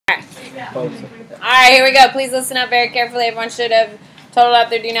All right, here we go. Please listen up very carefully. Everyone should have totaled up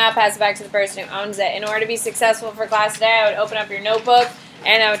their do not, pass it back to the person who owns it. In order to be successful for class today, I would open up your notebook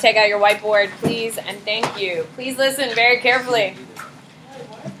and I would take out your whiteboard, please, and thank you. Please listen very carefully.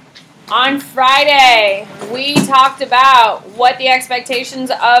 On Friday, we talked about what the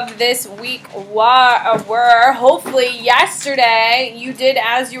expectations of this week were. Hopefully, yesterday, you did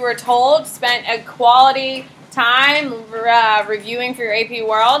as you were told, spent a quality time reviewing for your AP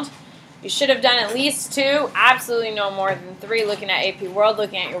World. You should have done at least 2, absolutely no more than 3, looking at AP World,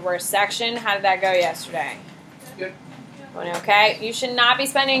 looking at your worst section. How did that go yesterday? Good. Okay? You should not be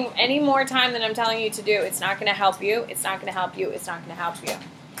spending any more time than I'm telling you to do. It's not going to help you. It's not going to help you. It's not going to help you.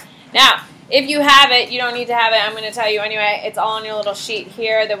 Now, if you have it, you don't need to have it. I'm going to tell you anyway. It's all on your little sheet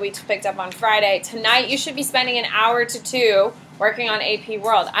here that we picked up on Friday. Tonight, you should be spending an hour to 2 working on AP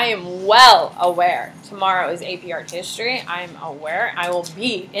World. I am well aware tomorrow is AP Art History. I'm aware. I will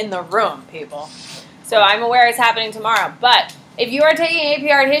be in the room, people. So I'm aware it's happening tomorrow. But if you are taking AP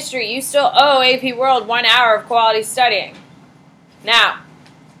Art History, you still owe AP World 1 hour of quality studying. Now,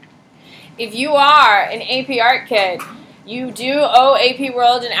 if you are an AP Art kid, you do owe AP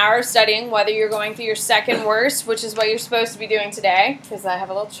World an hour of studying, whether you're going through your second worst, which is what you're supposed to be doing today, because I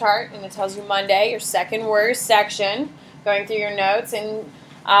have a little chart and it tells you Monday, your second worst section, going through your notes and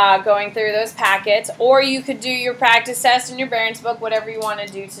going through those packets, or you could do your practice test in your Barron's book, whatever you want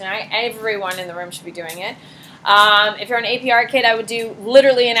to do tonight. Everyone in the room should be doing it. If you're an AP Art kid, I would do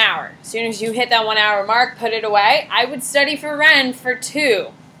literally an hour. As soon as you hit that 1 hour mark, put it away. I would study for Ren for 2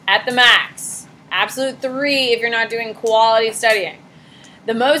 at the max. Absolute 3 if you're not doing quality studying.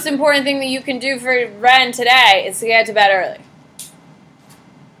 The most important thing that you can do for Ren today is to get to bed early.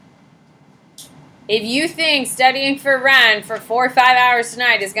 If you think studying for Ren for 4 or 5 hours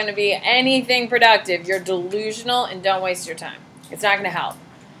tonight is going to be anything productive, you're delusional and don't waste your time. It's not going to help.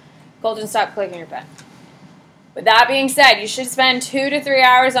 Colton, stop clicking your pen. With that being said, you should spend 2 to 3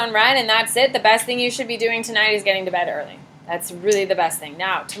 hours on Ren and that's it. The best thing you should be doing tonight is getting to bed early. That's really the best thing.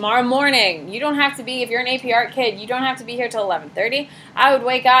 Now, tomorrow morning, you don't have to be, if you're an AP Art kid, you don't have to be here till 11:30. I would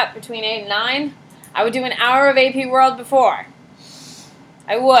wake up between 8 and 9. I would do an hour of AP World before.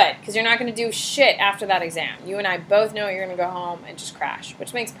 I would, because you're not going to do shit after that exam. You and I both know you're going to go home and just crash,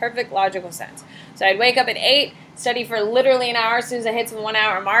 which makes perfect logical sense. So I'd wake up at 8, study for literally an hour. As soon as it hits the 1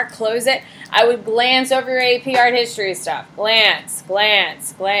 hour mark, close it. I would glance over your AP Art History stuff. Glance,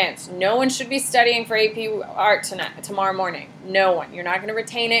 glance, glance. No one should be studying for AP Art tomorrow morning. No one. You're not going to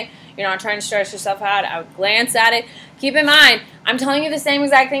retain it. You're not trying to stress yourself out. I would glance at it. Keep in mind, I'm telling you the same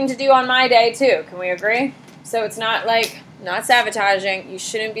exact thing to do on my day too. Can we agree? So it's not like, not sabotaging. You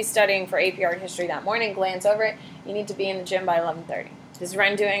shouldn't be studying for AP Art History that morning. Glance over it. You need to be in the gym by 11:30. Is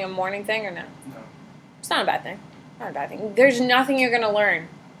Ren doing a morning thing or no? No. It's not a bad thing. Not a bad thing. There's nothing you're going to learn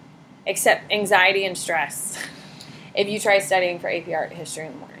except anxiety and stress if you try studying for AP Art History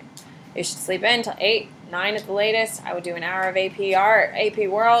in the morning. You should sleep in until 8, 9 at the latest. I would do an hour of AP Art, AP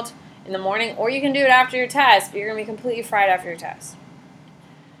World in the morning, or you can do it after your test, but you're going to be completely fried after your test.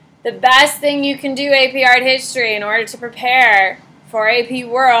 The best thing you can do AP Art History in order to prepare for AP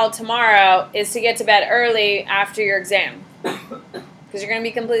World tomorrow is to get to bed early after your exam. Because you're going to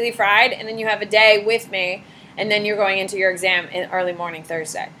be completely fried, and then you have a day with me, and then you're going into your exam in early morning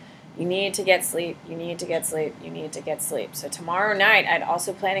Thursday. You need to get sleep. You need to get sleep. You need to get sleep. So tomorrow night, I'd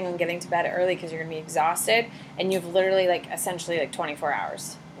also planning on getting to bed early because you're going to be exhausted, and you have literally, essentially 24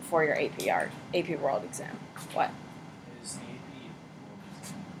 hours before your AP World exam. What? Is the AP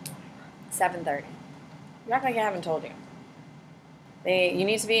 7:30. You act like I haven't told you. You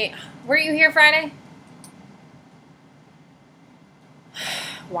need to be... Were you here Friday?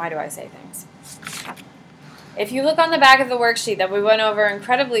 Why do I say things? If you look on the back of the worksheet that we went over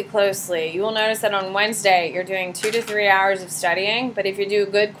incredibly closely, you will notice that on Wednesday you're doing 2 to 3 hours of studying, but if you do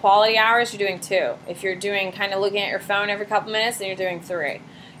good quality hours, you're doing 2. If you're doing kind of looking at your phone every couple minutes, then you're doing 3.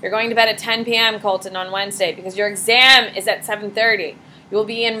 You're going to bed at 10 p.m., Colton, on Wednesday because your exam is at 7:30. You will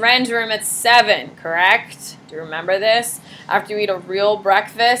be in Ren's room at 7, correct? Do you remember this? After you eat a real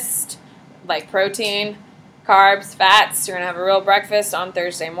breakfast, like protein, carbs, fats, you're going to have a real breakfast on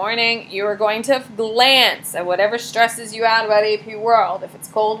Thursday morning. You are going to glance at whatever stresses you out about AP World. If it's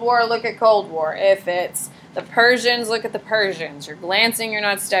Cold War, look at Cold War. If it's the Persians, look at the Persians. You're glancing, you're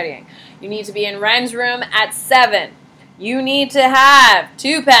not studying. You need to be in Ren's room at 7. You need to have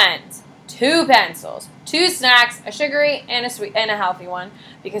 2 pens, 2 pencils, 2 snacks, a sugary and a sweet and a healthy one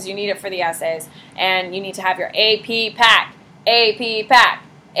because you need it for the essays. And you need to have your AP pack, AP pack,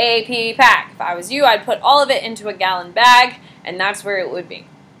 AP pack. If I was you, I'd put all of it into a gallon bag, and that's where it would be.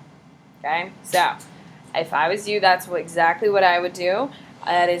 Okay? So, if I was you, that's exactly what I would do.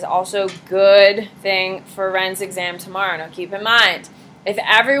 That is also a good thing for Ren's exam tomorrow. Now keep in mind, if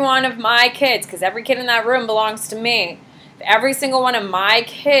every one of my kids, because every kid in that room belongs to me, if every single one of my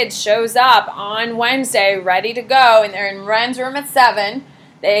kids shows up on Wednesday ready to go, and they're in Ren's room at 7,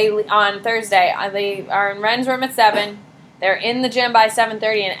 on Thursday, they are in Ren's room at 7, they're in the gym by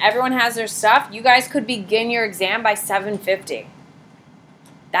 7:30, and everyone has their stuff, you guys could begin your exam by 7:50.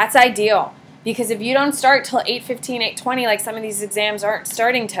 That's ideal. Because if you don't start till 8:15, 8:20, like some of these exams aren't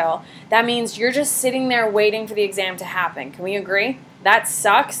starting till, that means you're just sitting there waiting for the exam to happen. Can we agree? That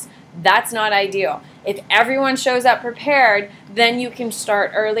sucks. That's not ideal. If everyone shows up prepared, then you can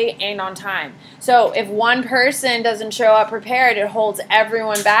start early and on time. So if one person doesn't show up prepared, it holds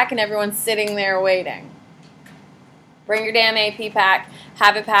everyone back and everyone's sitting there waiting. Bring your damn AP pack,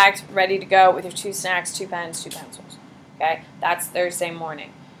 have it packed, ready to go with your 2 snacks, 2 pens, 2 pencils. Okay? That's Thursday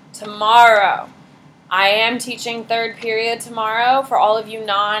morning. Tomorrow, I am teaching 3rd period tomorrow for all of you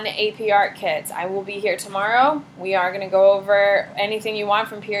non-AP Art kids. I will be here tomorrow. We are going to go over anything you want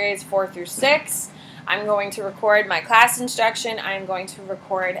from periods 4 through 6. I'm going to record my class instruction. I'm going to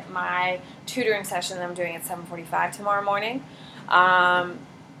record my tutoring session that I'm doing at 7:45 tomorrow morning. And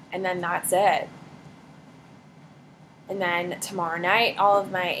then that's it. And then tomorrow night, all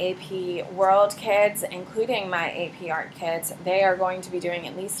of my AP World kids, including my AP Art kids, they are going to be doing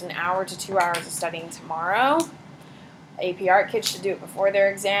at least 1 hour to 2 hours of studying tomorrow. AP Art kids should do it before their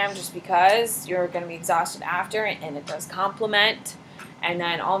exam just because you're going to be exhausted after, and it does complement. And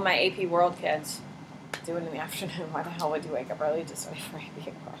then all of my AP World kids do it in the afternoon. Why the hell would you wake up early to study for AP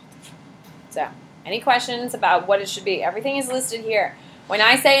World? So, any questions about what it should be? Everything is listed here. When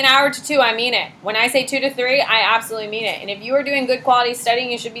I say 1 hour to 2, I mean it. When I say 2 to 3, I absolutely mean it. And if you are doing good quality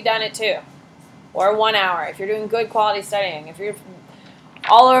studying, you should be done at 2 or 1 hour. If you're doing good quality studying, if you're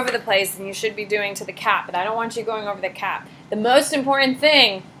all over the place, then you should be doing to the cap. But I don't want you going over the cap. The most important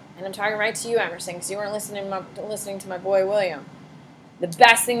thing, and I'm talking right to you, Emerson, because you weren't listening to my boy William. The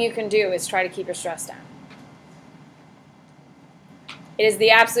best thing you can do is try to keep your stress down. It is the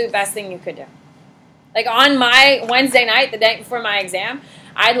absolute best thing you could do. Like on my Wednesday night, the day before my exam,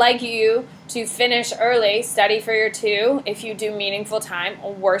 I'd like you to finish early, study for your 2 if you do meaningful time,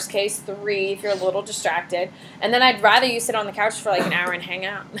 or worst case 3 if you're a little distracted. And then I'd rather you sit on the couch for like 1 hour and hang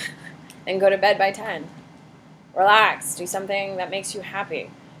out and go to bed by 10. Relax, do something that makes you happy.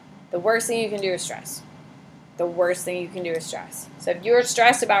 The worst thing you can do is stress. The worst thing you can do is stress. So if you're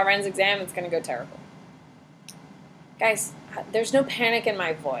stressed about Ren's exam, it's going to go terrible. Guys, there's no panic in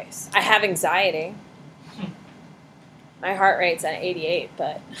my voice. I have anxiety. My heart rate's at 88,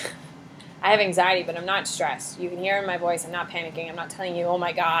 but I have anxiety, but I'm not stressed. You can hear in my voice, I'm not panicking. I'm not telling you, oh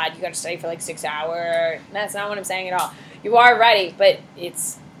my God, you got to study for like 6 hours. That's not what I'm saying at all. You are ready, but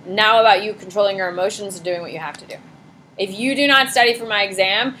it's now about you controlling your emotions and doing what you have to do. If you do not study for my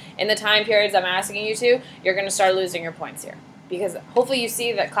exam in the time periods I'm asking you to, you're going to start losing your points here. Because hopefully you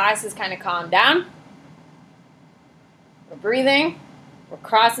see that class has kind of calmed down. We're breathing. We're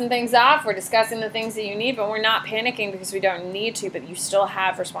crossing things off. We're discussing the things that you need, but we're not panicking because we don't need to, but you still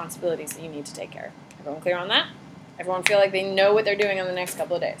have responsibilities that you need to take care of. Everyone clear on that? Everyone feel like they know what they're doing on the next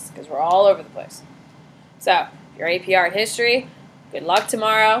couple of days because we're all over the place. So, your AP Art History, good luck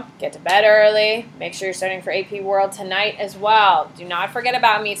tomorrow. Get to bed early. Make sure you're studying for AP World tonight as well. Do not forget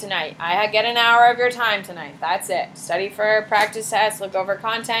about me tonight. I get 1 hour of your time tonight. That's it. Study for practice tests. Look over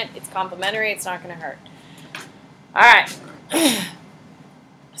content. It's complimentary. It's not going to hurt. All right.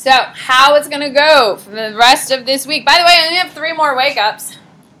 So, how it's going to go for the rest of this week. By the way, I only have 3 more wake-ups.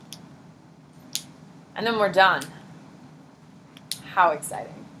 And then we're done. How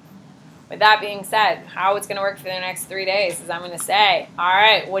exciting. With that being said, how it's going to work for the next 3 days is I'm going to say, all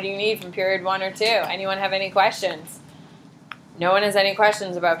right, what do you need from period 1 or 2? Anyone have any questions? No one has any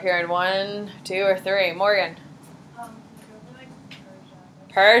questions about period 1, 2, or 3. Morgan?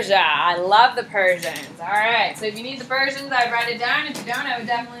 Persia. I love the Persians. All right. So if you need the Persians, I'd write it down. If you don't, I would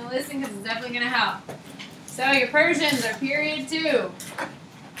definitely listen because it's definitely going to help. So your Persians are period 2.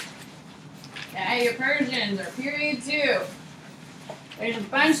 Okay, your Persians are period 2. There's a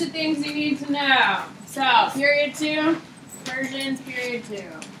bunch of things you need to know. So period 2, Persians, period 2.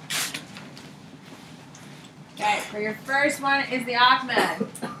 Okay, for your first one is the Ahmed.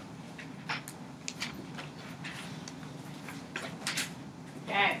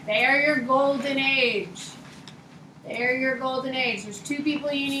 Okay, they are your golden age. They are your golden age. There's 2 people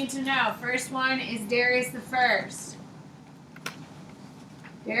you need to know. First one is Darius the First.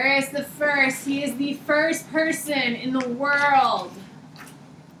 Darius the First, he is the first person in the world,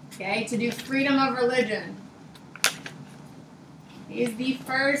 okay, to do freedom of religion. He is the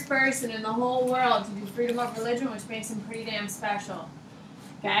first person in the whole world to do freedom of religion, which makes him pretty damn special.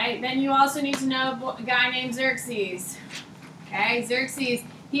 Okay, then you also need to know a guy named Xerxes. Okay, Xerxes,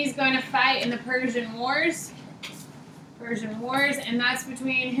 he's going to fight in the Persian Wars. And that's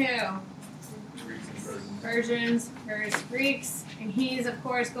between who? Greeks and Persians. Persians versus Greeks, and he's of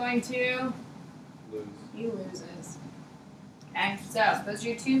course going to Lose. he loses. Okay, so those are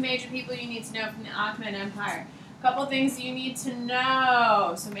your two major people you need to know from the Ottoman Empire. A couple things you need to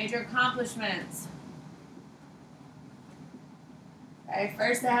know. So major accomplishments. Okay,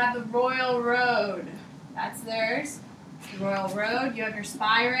 first they have the Royal Road. That's theirs. The Royal Road. You have your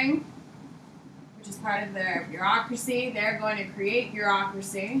spiring, which is part of their bureaucracy. They're going to create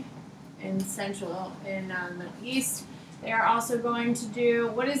bureaucracy in Middle East. They are also going to do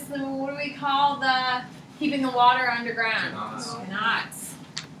what do we call the keeping the water underground? Cannot.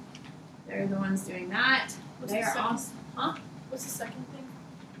 They're the ones doing that. They are also What's the second thing?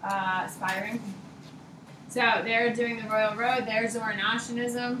 spiring. So they're doing the Royal Road. There's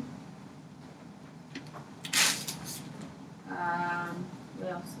Zoroastrianism.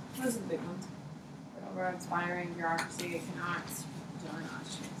 What else? Those are the big ones. Royal Road, spiring, bureaucracy, cannot,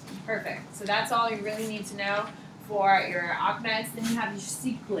 Zoroastrianism. Perfect. So that's all you really need to know for your Akhmeds. Then you have your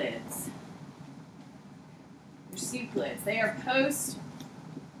Cichlids. Your Cichlids. They are post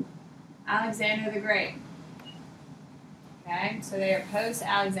Alexander the Great. Okay, so they are post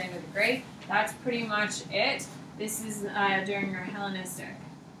Alexander the Great. That's pretty much it. This is during your Hellenistic.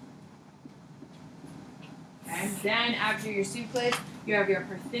 Okay, then after your Cichlids, you have your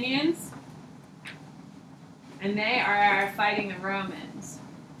Parthians, and they are fighting the Romans.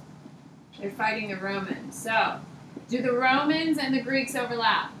 They're fighting the Romans. So, do the Romans and the Greeks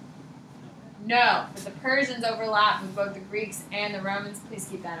overlap? No, but the Persians overlap with both the Greeks and the Romans. Please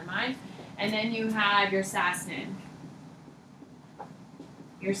keep that in mind. And then you have your Sassanid.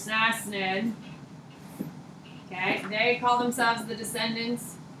 Your Sassanid, okay, they call themselves the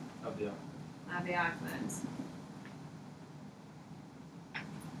descendants Of the Akhmeds.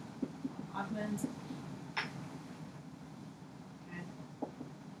 Akhmeds. Okay.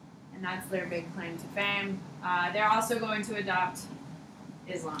 And that's their big claim to fame. They're also going to adopt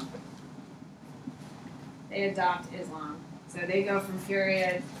Islam. They adopt Islam. So they go from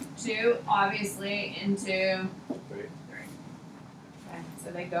period 2, obviously, into 3. Okay,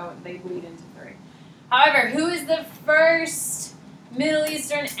 so they bleed into 3. However, who is the first Middle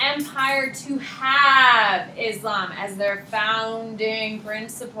Eastern empire to have Islam as their founding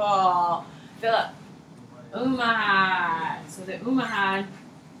principle? Philip. Umayyad. So the Umayyad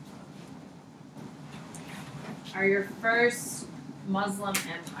are your first Muslim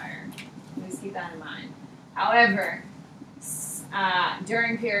empire. Please keep that in mind. However,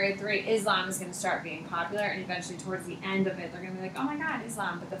 during period 3, Islam is going to start being popular, and eventually towards the end of it, they're going to be like, oh my god,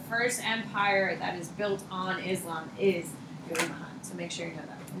 Islam. But the first empire that is built on Islam is the Umayyad. So make sure you know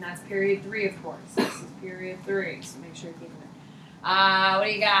that. And that's period 3, of course. This is period 3, so make sure you keep it. What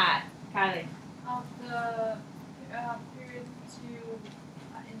do you got, Kylie? The period to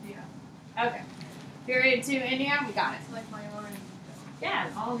India. Okay. Period 2, India, we got it. It's like my orange. Yeah,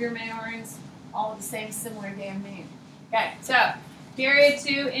 all of your Mayors, all the same similar damn name. Okay, so period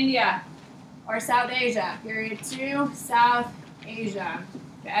 2, India, or South Asia. Period 2, South Asia.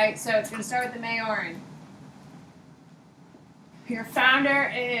 Okay, so it's going to start with the Mayoran. Your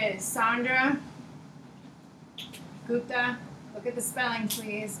founder is Sandra Gupta. Look at the spelling,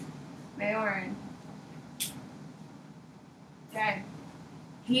 please. Mayoran. Okay.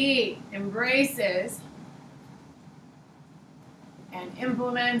 He embraces and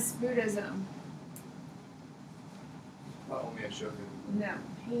implements Buddhism. only Ashoka. No,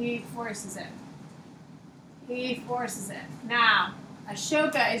 he forces it. He forces it. Now,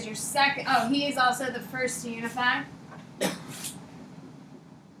 Ashoka is your second. Oh, he is also the first to unify.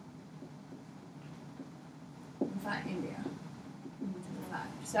 Unify India.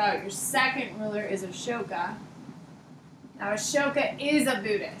 So your second ruler is Ashoka. Now Ashoka is a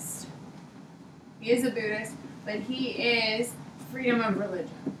Buddhist. He is a Buddhist, but he is freedom of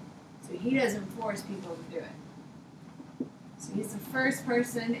religion. So he doesn't force people to do it. So he's the first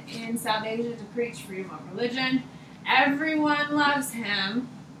person in South Asia to preach freedom of religion. Everyone loves him,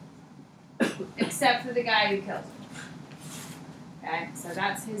 except for the guy who killed him. Okay, so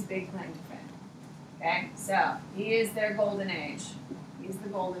that's his big claim to fame. Okay, so he is their golden age. He's the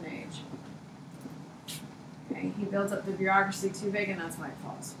golden age. Okay, he built up the bureaucracy too big, and that's why it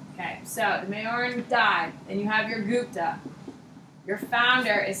falls. Okay, so the Mayoran died. Then you have your Gupta. Your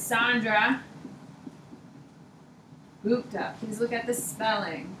founder is Sandra Gupta. Please look at the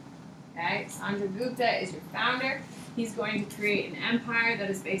spelling. Okay, Sandra Gupta is your founder. He's going to create an empire that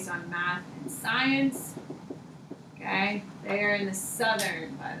is based on math and science. Okay, They are in the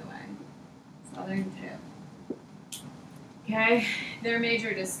southern, by the way. Southern tip. Okay, their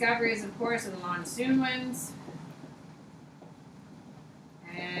major discoveries, of course, are the monsoon winds.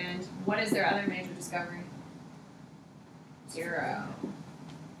 And what is their other major discovery? Zero.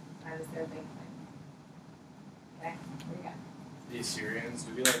 That is their big thing. Okay, here we go. The Assyrians,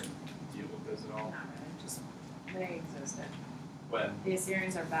 do we like deal with this at all? Not really, just they existed. When? The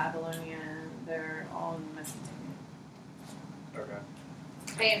Assyrians are Babylonian. They're all in Mesopotamia. Okay.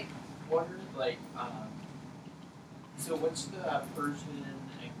 They, What are like so what's the Persian and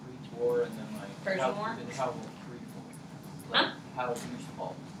Greek war and then like Persian how, war? and how Greek war? Like how Greece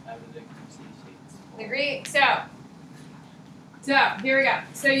fall? How did the Greek city-states fall? the Greek. So here we go.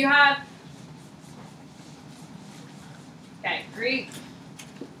 So you have Greece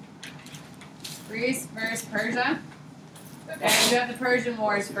versus Persia. Okay, you have the Persian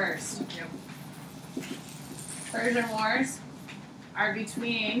Wars first. Persian Wars are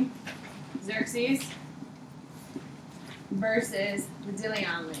between Xerxes versus the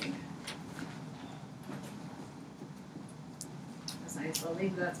Delian League. That's a nice little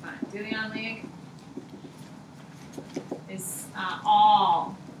league, but that's fine. Delian League is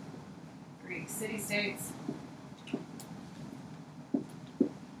all Greek city-states.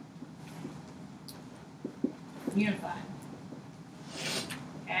 Unified.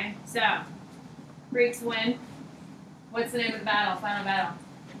 Okay, so Greeks win. What's the name of the battle? Final battle?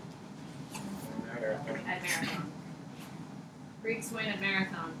 At Marathon. Greeks win at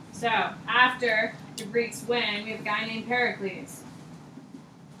Marathon. So after the Greeks win, we have a guy named Pericles.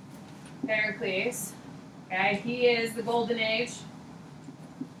 Pericles. Okay, he is the Golden Age.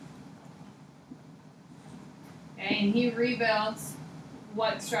 Okay, and he rebuilds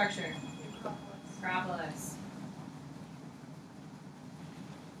what structure? Acropolis.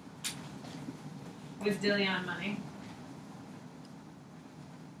 With Delian money.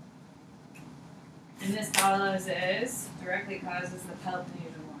 And this directly causes the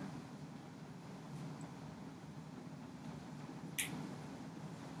Peloponnesian War.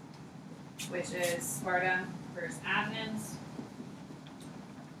 Which is Sparta versus Athens.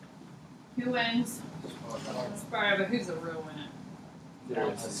 Who wins? Sparta, but who's the real winner?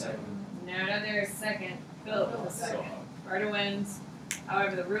 There's a second. No, they're second. Philip the second. Sparta wins.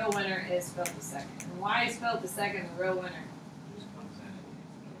 However, the real winner is Philip II. And why is Philip II the real winner?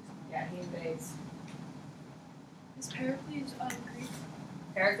 Yeah, he invades. Is Pericles Greek?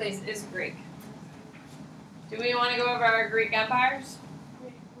 Pericles is Greek. Do we want to go over our Greek empires?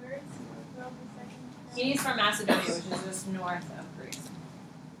 Wait, where is Philip II? He's from Macedonia, which is just north of Greece.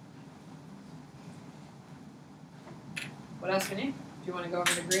 What else can you? Do you want to go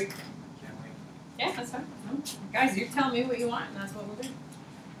over the Greek? Can't wait. Yeah, that's fine. Guys, you tell me what you want, and that's what we'll do.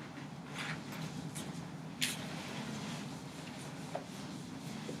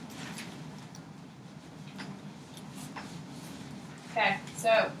 Okay,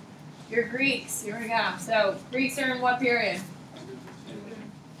 so your Greeks, here we go. So Greeks are in what period?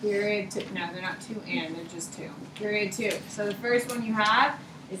 Period 2. No, they're not 2 and, they're just 2. Period 2. So the first one you have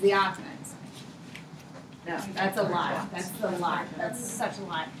is the Ottomans. No, that's a lie. That's a lie. That's such a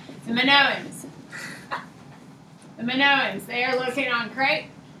lie. The Minoans. The Minoans, they are located on Crete.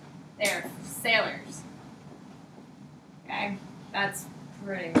 They're sailors. Okay, that's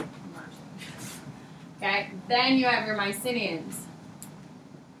pretty much it. Okay, then you have your Mycenaeans.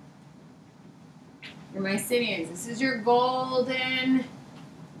 Your Mycenaeans. This is your golden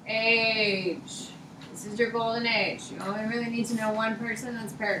age. This is your golden age. You only really need to know one person,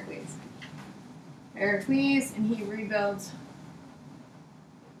 that's Pericles. Pericles, and he rebuilds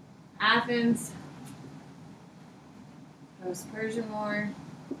Athens, post-Persian War,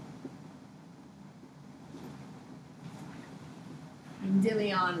 and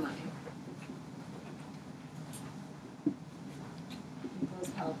Delian money.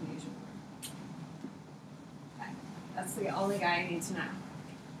 Post-Peloponnesian War. Okay, that's the only guy I need to know.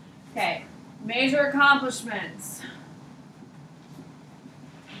 Okay, major accomplishments.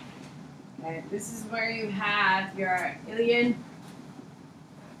 Okay, this is where you have your Iliad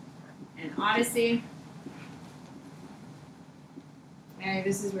and Odyssey. Okay,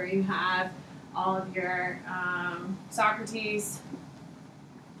 this is where you have all of your Socrates,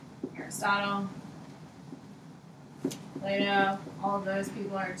 Aristotle, Plato, all of those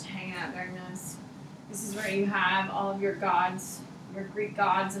people are hanging out during this. This is where you have all of your gods, your Greek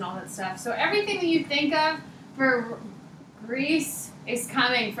gods and all that stuff. So everything that you think of for Greece is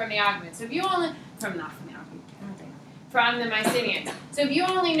coming from the Ottomans. So if you only, from the Mycenaeans. So if you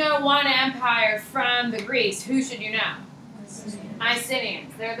only know one empire from the Greeks, who should you know?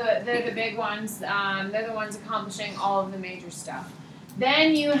 Mycenians. They're the big ones. They're the ones accomplishing all of the major stuff.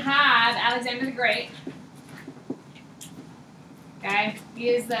 Then you have Alexander the Great. Okay, he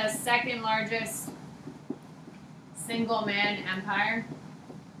is the second largest single man empire.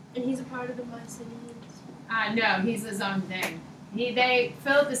 And he's a part of the Mycenaeans. No, he's his own thing.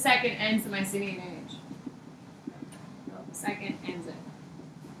 Philip II ends the Mycenaean age. Philip II ends it.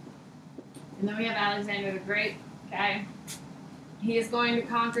 And then we have Alexander the Great. Okay, he is going to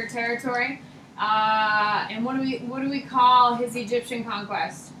conquer territory. And what do we call his Egyptian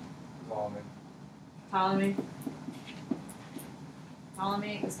conquest? Ptolemy.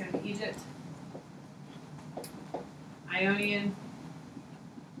 Ptolemy is going to be Egypt. Ionian,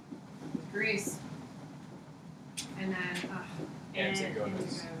 Greece, and then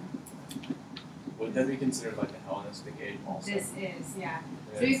Antigonus. Would that be considered like the Hellenistic age also? This is, yeah.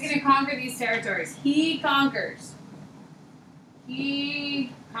 So he's going to conquer these territories. He conquers.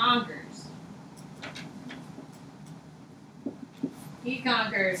 He conquers. He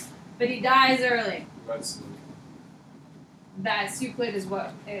conquers, but he dies early. That's That Euclid is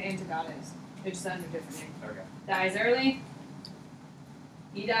what Antigone is. They're just under different names. okay. Dies early.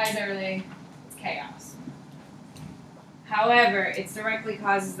 He dies early. It's chaos. However, it directly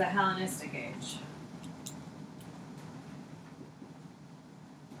causes the Hellenistic age.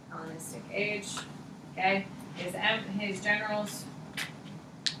 Hellenistic age. Okay? His generals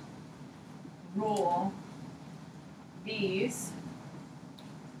rule these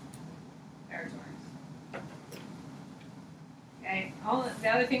territories. Okay? The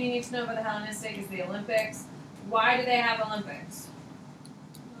other thing you need to know about the Hellenistic is the Olympics. Why do they have Olympics?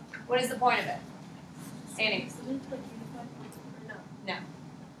 What is the point of it? Annie, Isn't it like unified or no?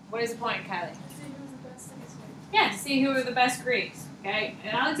 what is the point, Kylie? I say he was the best thing. Yeah, see who were the best Greeks. Okay?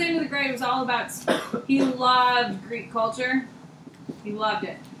 And Alexander the Great was all about, he loved Greek culture. He loved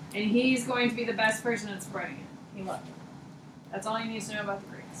it. And he's going to be the best person at spreading it. He loved it. That's all you need to know about the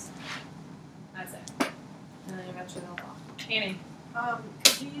Greeks. That's it. And then eventually they'll fall. Annie.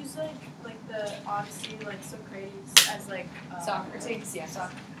 Could you use like the Odyssey, like Socrates, as like Socrates, yeah.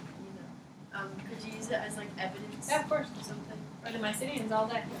 Socrates, you know. Could you use it as like evidence? Yeah, of course. Or something. Or the Mycenians all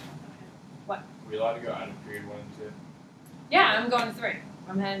day. Okay. Are we allowed to go out of period 1 and 2? Yeah, I'm going to 3.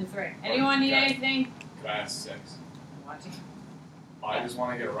 I'm heading to 3. Anyone need anything? Could I ask 6? Watching. I just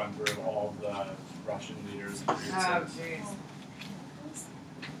want to get a run through of all of the Russian leaders in period Oh, 6. jeez.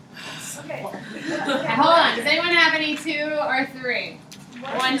 Okay. Okay, hold on. Does anyone have any 2 or 3?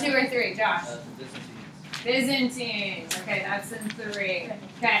 1, 2, or 3? Josh. The Byzantines. Byzantines. Okay, that's in 3.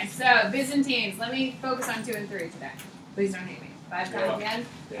 Okay, so Byzantines. Let me focus on 2 and 3 today. Please don't hate me. 5 times again,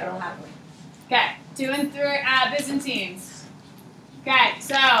 I will happily. Okay, 2 and 3. Byzantines. Okay,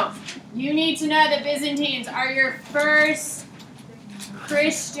 so you need to know that Byzantines are your first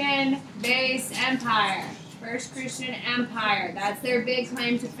Christian-based empire. First Christian empire. That's their big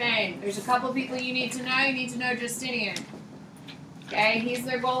claim to fame. There's a couple people you need to know. You need to know Justinian. Okay, he's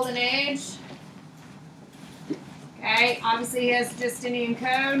their golden age. Okay, obviously he has the Justinian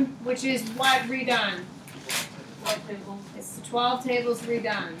Code, which is what redone? 12 tables. It's the 12 tables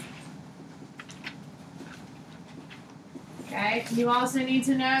redone. Okay, you also need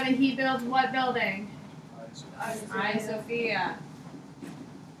to know that he built what building? Hagia Sophia.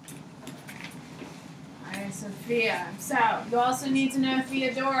 Hagia Sophia. So, you also need to know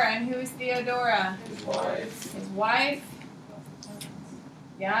Theodora. And who is Theodora? His wife. His wife.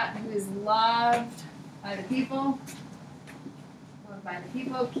 Yeah, who is loved by the people. Loved by the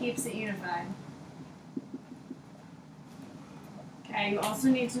people, keeps it unified. Okay, you also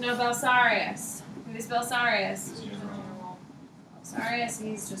need to know Belisarius. Who is Belisarius? His general. Belisarius,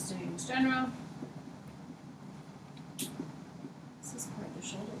 he's Justinian's general. This is quite the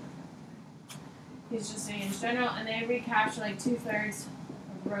shoulder workout. He's Justinian's general, and they recapture like 2/3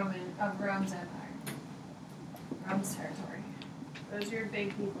 of Rome's empire. Rome's territory. Those are your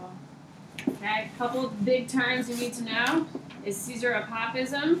big people. Okay, a couple of big terms you need to know is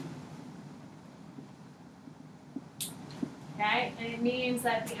Caesaropapism. Okay, and it means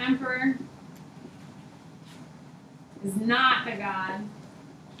that the emperor is not a god,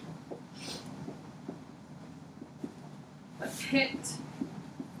 but picked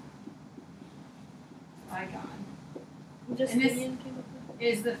by God. Justinian came up with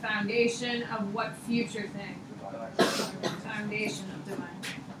Is the foundation of what future thing? Foundation of divine.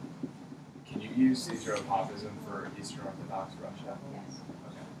 Can you use Caesaropapism for Eastern Orthodox Russia? Yes.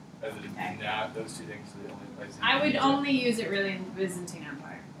 Okay. Okay. Now, those 2 things are the only places. I you would use only use it really in the Byzantine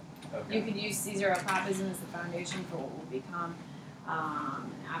Empire. it. Okay. You could use Caesaropapism as the foundation for what will become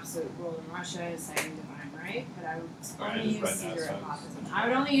Absolute rule in Russia is citing divine right, but I would Alright, only I just use read that, Caesar so apopism. I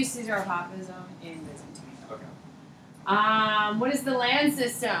would only use Caesar apopism in Byzantine. Okay. What is the land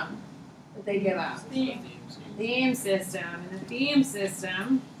system that they give out? Theme system. In the theme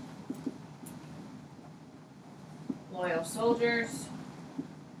system, loyal soldiers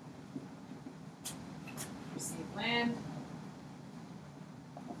receive land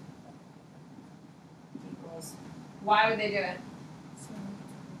equals. Why would they do it?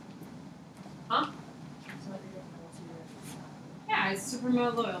 Huh? Yeah, it's to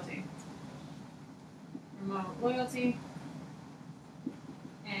promote loyalty. Promote loyalty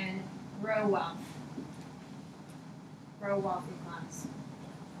and grow wealth. Grow wealthy class.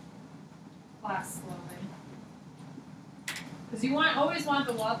 Class slowly. Because you always want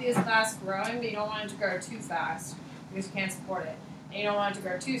the wealthiest class growing, but you don't want it to grow too fast because you can't support it. And you don't want it to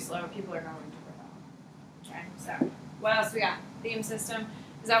grow too slow, people are going to grow. Okay, so what else we got? Theme system.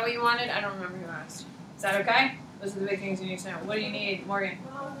 Is that what you wanted? I don't remember who asked. Is that okay? Those are the big things you need to know. What do you need, Morgan?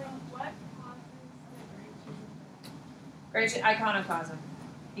 Well, then what causes the Great iconoclasm.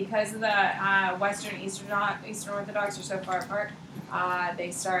 Because of the Western Eastern Orthodox are so far apart, they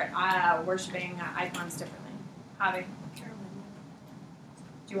start worshiping icons differently. Javi, do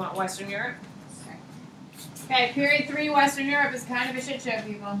you want Western Europe? Okay, period 3, Western Europe is kind of a shit show,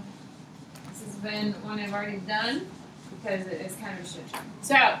 people. This has been one I've already done because it is kind of a shit show.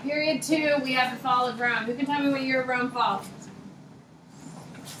 So, period 2, we have the fall of Rome. Who can tell me what year of Rome falls?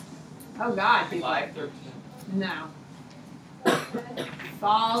 Oh God, people. 513. No.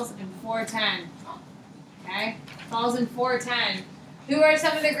 Falls in 410. Okay? Falls in 410. Who are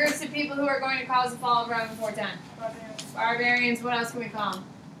some of the groups of people who are going to cause the fall of Rome in 410? Barbarians. What else can we call them?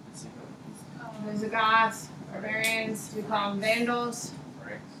 Visigoths. Barbarians. We call them Vandals.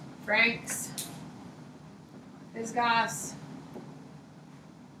 Franks. Visigoths.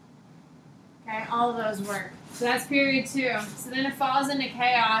 Okay, all of those work. So that's period 2. So then it falls into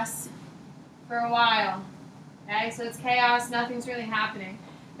chaos for a while. Okay, so it's chaos, nothing's really happening.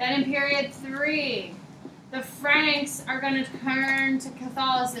 Then in period 3, the Franks are going to turn to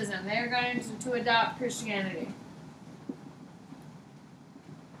Catholicism. They're going to adopt Christianity.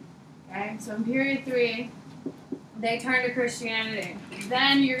 Okay, so in period 3, they turn to Christianity.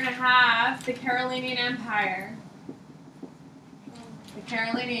 Then you're going to have the Carolingian Empire. The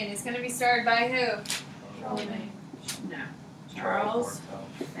Carolingian is going to be started by who? Charlemagne. No. Charles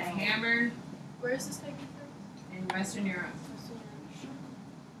the Hammer Where is this taken from? in Western Europe.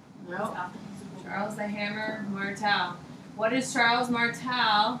 Nope. Charles the Hammer Martel. What is Charles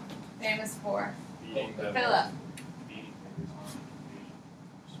Martel famous for? Philip.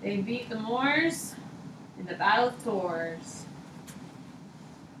 They beat the Moors in the Battle of Tours.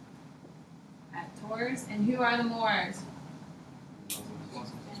 At Tours. And who are the Moors?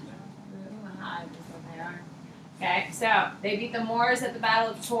 Umayyad is what they are. Okay, so they beat the Moors at the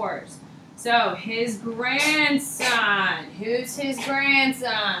Battle of Tours. So his grandson. Who's his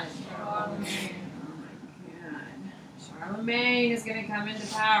grandson? Charlemagne. Oh my God. Charlemagne is going to come into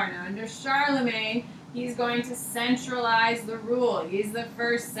power. Now under Charlemagne, he's going to centralize the rule. He's the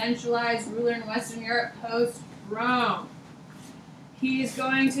first centralized ruler in Western Europe post-Rome. He's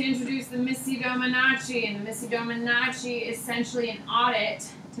going to introduce the Missi Dominati, and the Missi Dominati is essentially an audit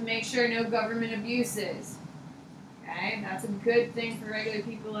to make sure no government abuses. Okay, that's a good thing for regular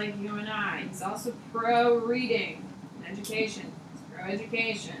people like you and I. He's also pro-reading and education. He's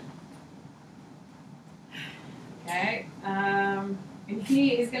pro-education. Okay, and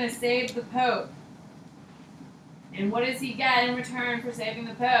he is going to save the Pope. And what does he get in return for saving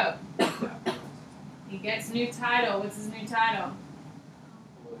the Pope? He gets a new title. What's his new title?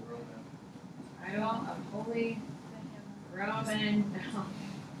 Title of Holy Roman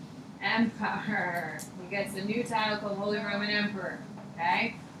Empire. He gets a new title called Holy Roman Emperor.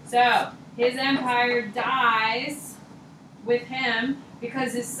 Okay? So, his empire dies with him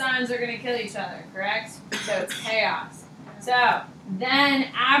because his sons are going to kill each other, correct? So it's chaos. So, then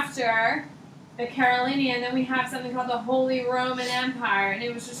after the Carolingian, then we have something called the Holy Roman Empire, and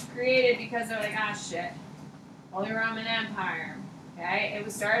it was just created because they're like, ah, shit. Holy Roman Empire. Okay? It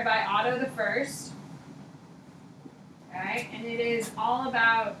was started by Otto the First. Okay? And it is all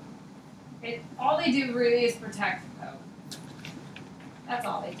about, all they do really is protect the Pope. That's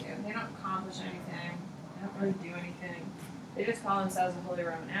all they do. They don't accomplish anything. They don't really do anything. They just call themselves the Holy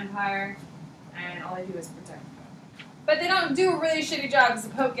Roman Empire, and all they do is protect the Pope. But they don't do a really shitty job because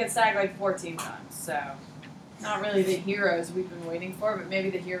the Pope gets sacked like 14 times, so not really the heroes we've been waiting for, but maybe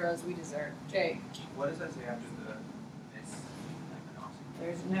the heroes we deserve. Jake. What does that say after the this?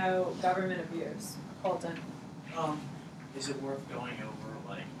 There's no government abuse. Colton. Is it worth going over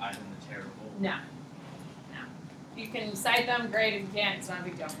like Ivan the Terrible? No. You can cite them, great. If you can't, it's not a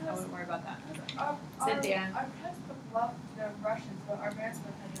big deal. I wouldn't worry about that. Cynthia. Our parents love the Russians, but our parents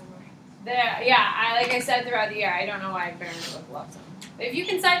don't have any Russians. Like I said throughout the year, I don't know why parents love them. But if you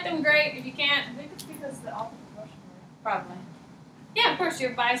can cite them, great. If you can't, I think it's because the author is Russian, right? probably. Yeah, of course,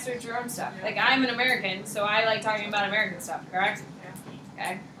 you're biased towards your own stuff. Like, I'm an American, so I like talking about American stuff, correct?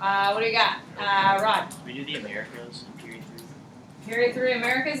 Okay. What do you got? Rod. We do the Americas in period 3. Period 3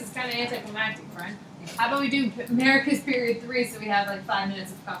 Americas is kind of anticlimactic, friend. How about we do Americas period 3 so we have like 5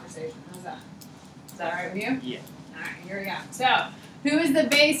 minutes of conversation? How's that? Is that alright with you? Yeah. Alright, here we go. So, who is the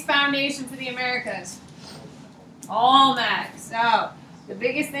base foundation for the Americas? Olmec. So, the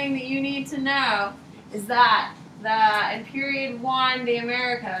biggest thing that you need to know is that in period 1, the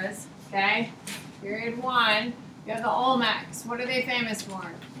Americas, okay? Period 1, you have the Olmecs. What are they famous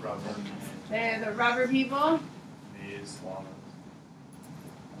for? Rubber. They're the rubber people. The Islamic.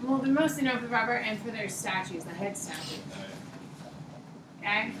 Well, they're mostly known for rubber and for their statues, the head statues.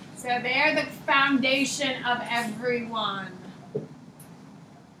 Okay? So they are the foundation of everyone.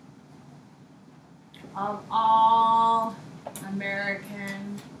 Of all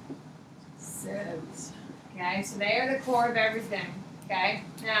American civs. Okay? So they are the core of everything. Okay?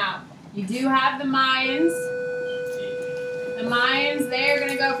 Now, you do have the Mayans. The Mayans, they are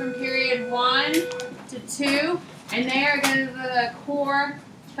going to go from period 1 to 2, and they are going to be the core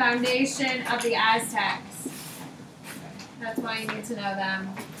foundation of the Aztecs. That's why you need to know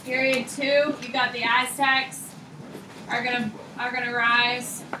them. Period 2, you got the Aztecs are gonna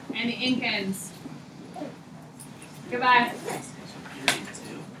rise, and the Incans. Goodbye.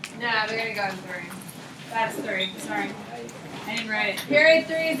 No, they're gonna go in 3. That's 3. Sorry, I didn't write it. Period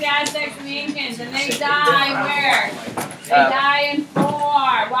 3 is the Aztecs and the Incans, and they die where? They die in 4.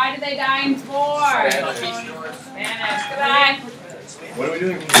 Why do they die in 4? Spanish. Goodbye. What are we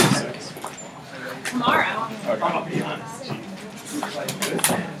doing in period 6? Tomorrow. I'll be honest.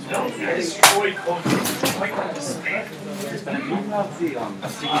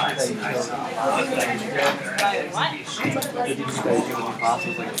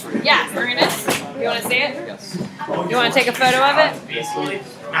 Yeah, Ernest. You want to see it? You want to take a photo of it?